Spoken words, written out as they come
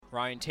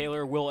Ryan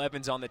Taylor, Will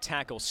Evans on the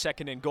tackle.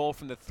 2nd and goal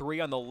from the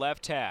 3 on the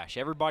left hash.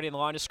 Everybody in the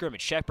line of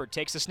scrimmage. Shepard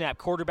takes the snap.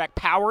 Quarterback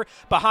power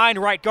behind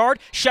right guard.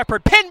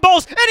 Shepard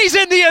pinballs, and he's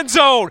in the end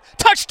zone.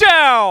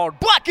 Touchdown,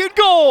 Black and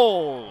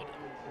Gold.